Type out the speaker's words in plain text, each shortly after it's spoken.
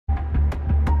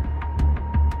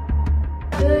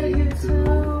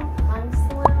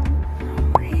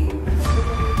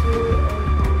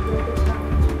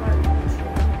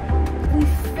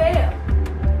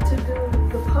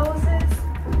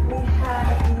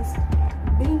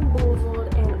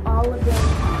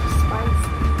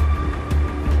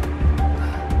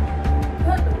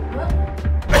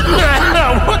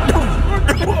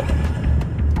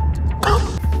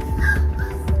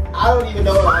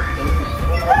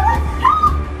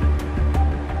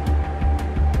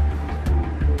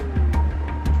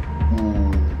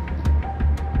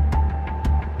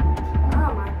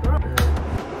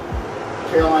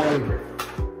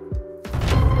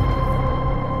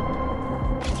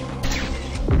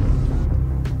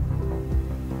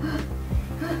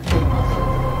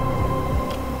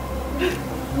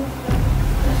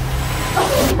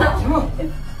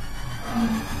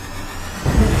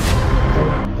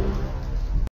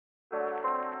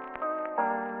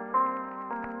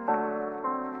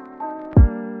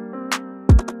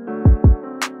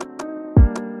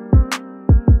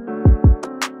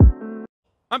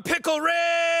I'm Pickle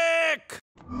Rick!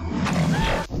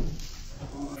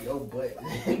 Yo, butt.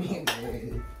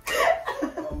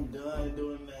 I'm done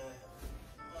doing that.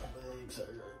 My legs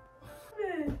hurt.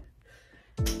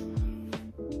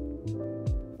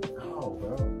 Oh,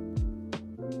 bro.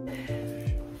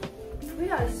 We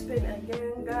gotta spin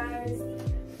again, guys.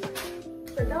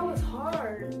 But that was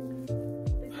hard.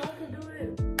 If I could do it,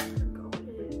 I could go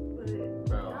with it. But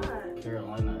Bro, not.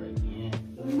 Carolina again.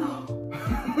 No.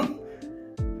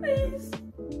 Please.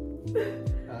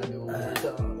 I do one more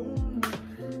time.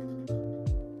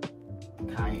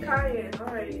 Cayenne,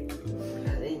 alright.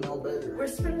 That ain't no better. We're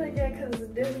spinning again because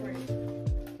it's different.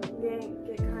 We ain't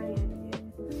get cayenne yet.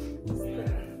 It's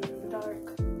the dark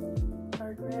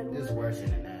red one. This is worse than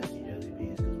the nasty jelly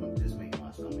beans because this makes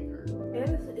my stomach hurt.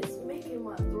 And it's making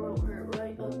my throat hurt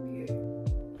right up here.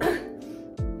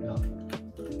 No.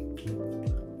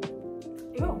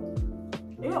 Ew.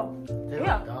 Ew. Tastes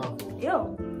like dog food. Ew.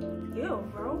 Ew,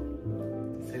 bro.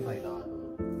 Tastes like dog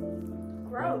food.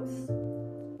 Gross.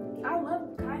 I love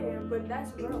cayenne, but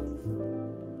that's gross.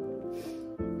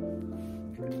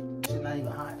 It's not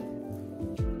even hot.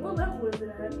 What level is it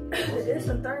at? It's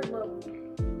the third level.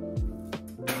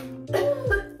 It's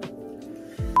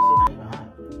not even hot.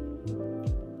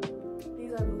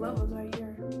 These are the levels right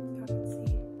here. Y'all can see.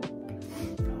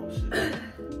 Oh shit.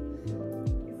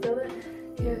 You feel it?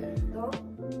 Yeah. Don't.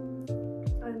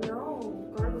 I know.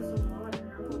 Gargle some water.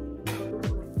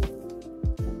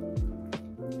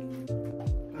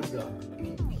 Let's go.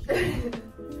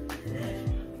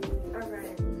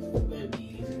 Alright. That'd be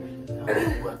easier. I don't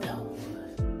know what that one was.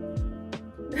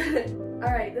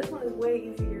 Alright, this one is way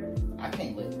easier. I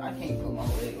can't put my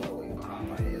leg all the way behind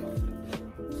my head.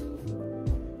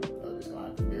 I'm just gonna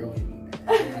have to bear with me, man.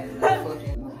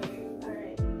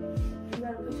 Alright. You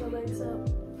gotta put your legs up.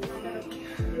 I gotta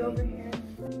be over here.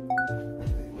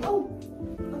 Oh!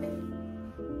 Okay.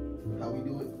 How we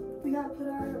do it? We gotta put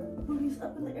our booties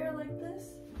up in the air like this.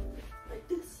 Like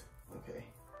this. Okay.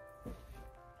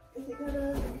 And you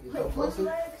gotta You put come one closer.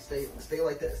 leg. Stay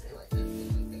like that. Stay like that.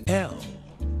 L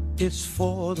is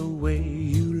for the way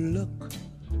you look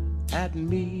at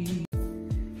me.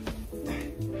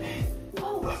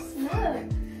 Oh, snap.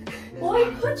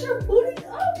 Boy, put your booty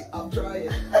up. I'm trying.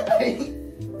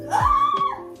 Ah!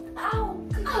 Ow.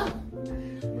 Ow.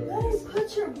 Boy,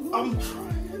 put your booty I'm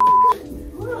trying.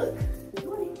 Look.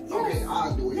 Boy, yes. Okay,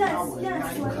 I'll do it. Yes, I will.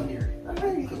 yes. Now you come here.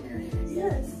 Alright. Come here.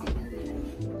 Yes.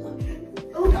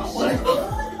 Oh,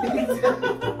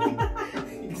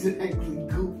 exactly,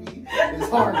 goofy. It's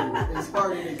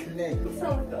harder to connect. You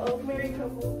sound like an old married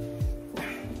couple.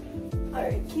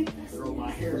 Alright, keep this. Bro,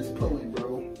 my hair is pulling, bro.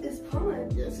 It's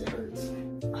pulling. Yes, it hurts.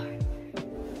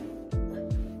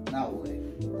 Now what?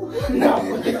 Now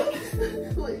what?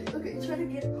 Wait, okay, try to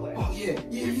get it. Oh, yeah.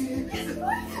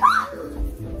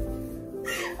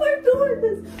 We're doing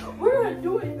this. We're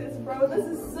doing this, bro. This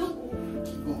is simple.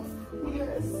 Keep going.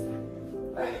 Yes.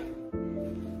 Alright.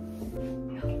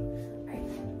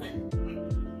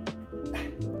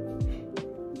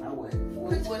 Now what?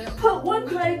 What else? Put one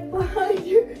leg behind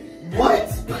you. What?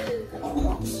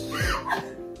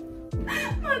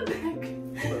 My back.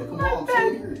 Bro, come My on, back.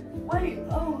 sit here. Wait,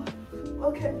 oh.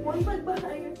 Okay, one leg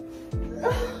behind you.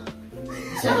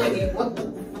 Johnny, what the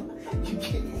fuck? You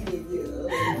can't eat it yet.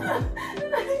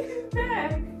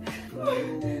 Back.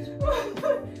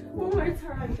 One more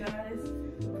time, guys.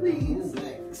 Please.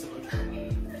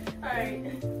 Alright.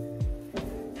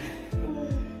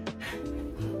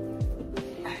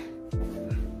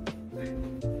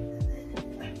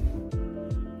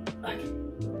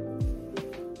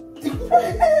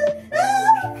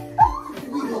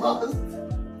 We lost.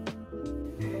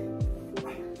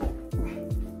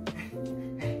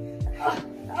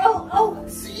 Oh.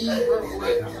 See, bro,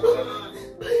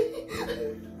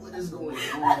 what is going on,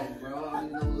 bro? I don't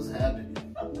even know what's happening.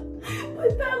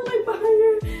 Put that leg behind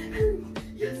you.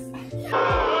 Yes.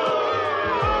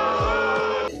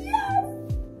 Yes.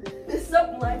 It's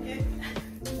something like it.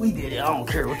 We did it. I don't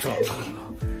care what y'all talking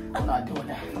about. I'm not doing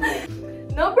that.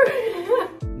 Number.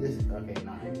 This okay,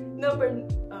 9. Number.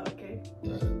 Oh, okay.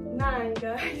 9,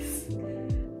 guys.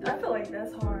 I feel like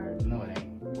that's hard. No, it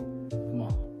ain't. Come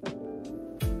on.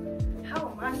 How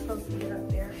am I supposed to get up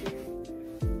there?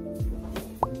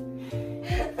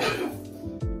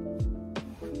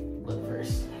 Look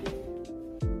first.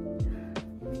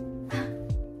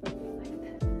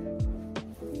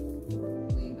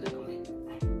 Leave it on it.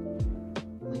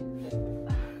 Leave it.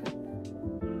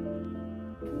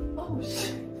 Oh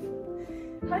shit.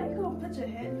 How How you gonna put your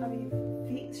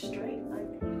feet straight?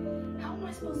 Like, how am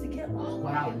I supposed to get off?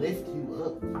 When I lift you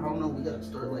up, I don't know. We gotta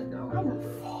start like down. I'm gonna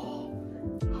fall.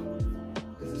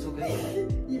 Is this okay?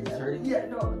 Yeah. Is it hurting? Yeah,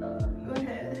 no. Go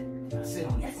ahead. Sit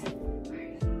on it.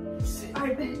 Sit.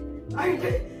 Alright, bet. Alright,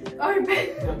 bet. Alright,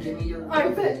 bet. Now give me your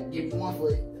Alright, bet. Give me one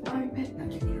foot. Alright, bet. Now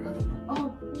give me your other one.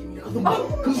 Oh. Give me the other one.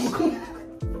 Come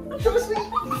on. Trust me.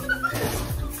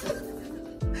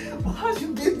 Why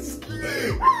you getting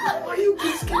scared? Why you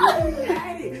get scared? You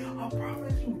had it. I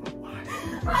promise you.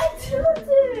 I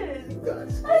tilted. You got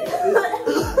I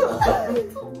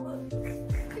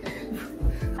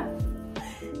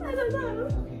don't know.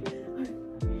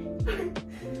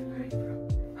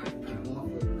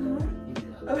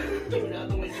 Give me the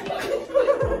other one.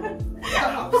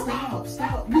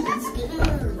 Stop. You get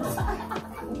scared.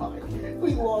 We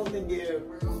lost again,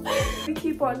 bro. We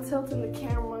keep on tilting the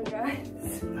camera,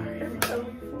 guys. Every time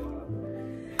we fall.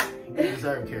 You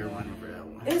deserve Carolina for that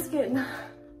one. It's getting.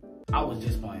 I was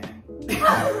just playing.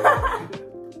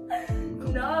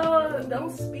 No,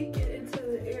 don't speak it into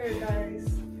the air, guys.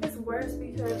 It's worse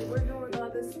because we're doing all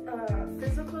this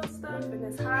physical stuff and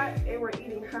it's hot and we're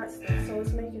eating hot stuff, so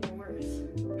it's making it worse.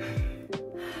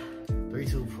 3,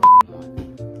 2,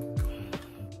 1.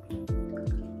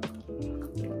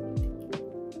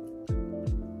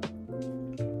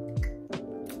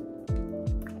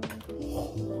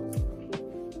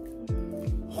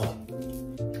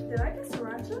 Did I get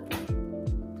sriracha?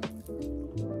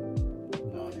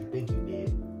 No, I think you did.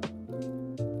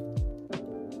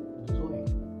 Just wait.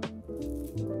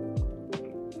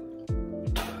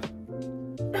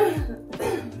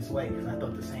 Just wait, because I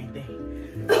thought the same thing.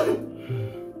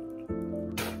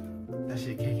 That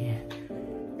shit kick in.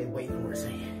 They wait for it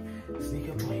saying, sneak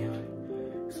up on you.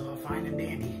 It's all fine and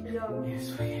dandy. Yo,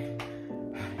 Yes, wait.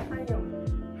 I am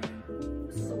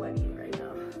sweaty right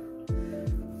now.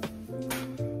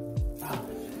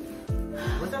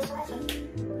 What's that sriracha?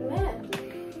 Man,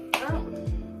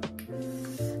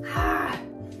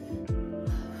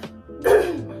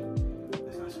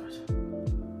 That's not sriracha.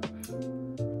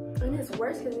 and it's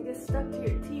worse because it gets stuck to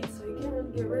your teeth, so you can't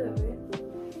really get rid of it.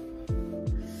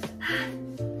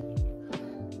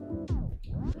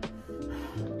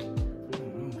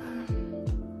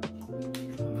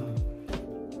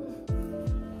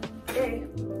 Hey.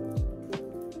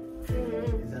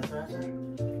 Is that sriracha?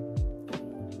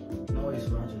 No, it's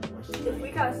sriracha is worse. If we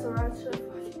got sriracha,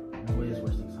 No, it's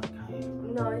worse than some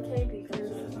cayenne. no, it can't be because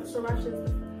sriracha is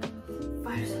the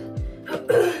fire.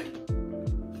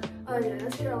 Oh yeah,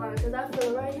 that's Carolina because I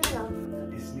feel it right here now.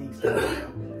 It sneaks down.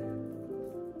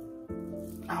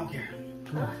 I don't care.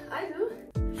 Come on. I do.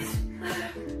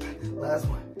 Last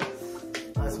one.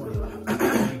 Last one.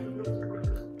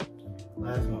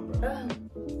 Last one, bro.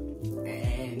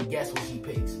 And guess what she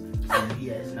picks?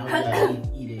 Yes. Now we gotta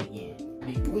eat it again.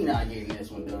 We not getting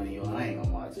this one done, yo. I ain't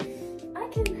gonna watch it. I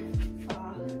can.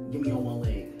 Give me on one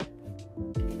leg.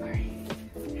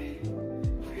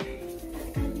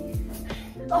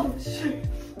 Oh shit.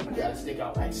 You gotta stick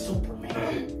out like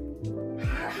Superman.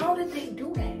 How did they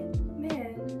do that?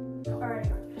 Man.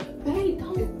 Alright. Babe,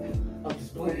 don't. I'm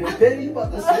just playing. Baby, you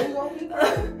about to swing on me?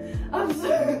 I'm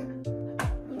sorry.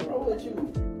 What's wrong with you?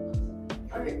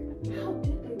 Alright. How did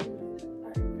they do this?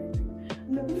 Alright.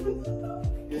 No.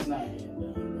 It's not getting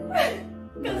done, bro.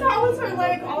 Because how was her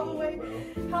leg all the way?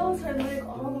 How was her leg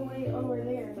all the way over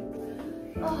there?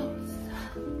 Oh.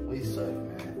 We suck,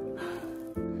 man.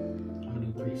 I'm gonna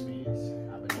do 3 spins.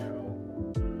 Habanero.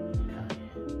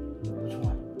 Cayenne. Which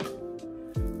one?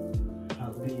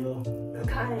 Jalapeno.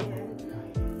 Cayenne.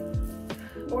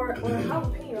 Or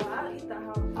jalapeno. I'll eat the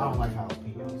jalapeno. I don't like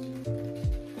jalapenos.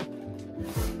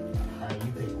 Alright,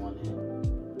 you pick one then.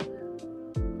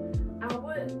 I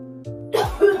would.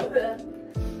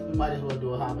 You might as well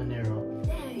do a habanero.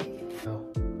 Dang. Go.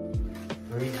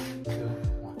 3, 2,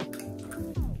 1.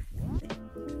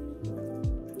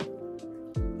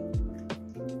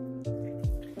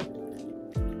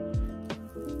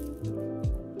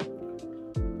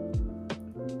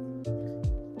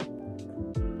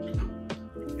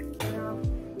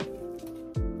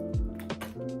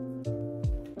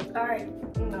 Alright,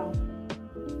 no.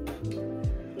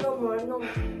 No more, no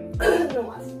more. No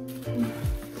more.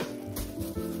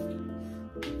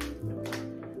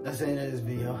 That's the end of this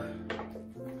video.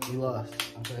 We lost,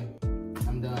 okay?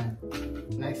 I'm done.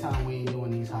 Next time we ain't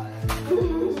doing these hot ass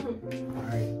videos.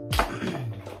 Alright.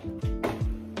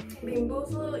 Being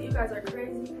boozled, you guys are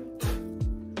crazy.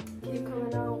 Keep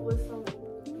coming out with some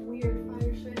weird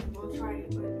fire shit. We'll try it,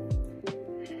 but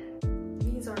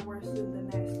these are worse than the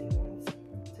nasty ones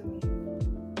to me.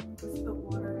 It's the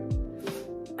water.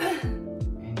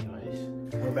 Anyways,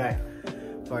 we're back. back.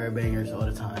 Fire bangers all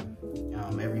the time.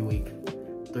 Every week.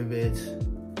 3 vids.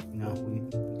 You know, we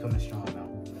coming strong now.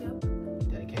 Yep.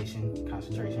 Dedication,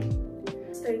 concentration.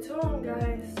 Stay tuned,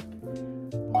 guys.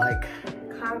 Like,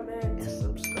 Comment. and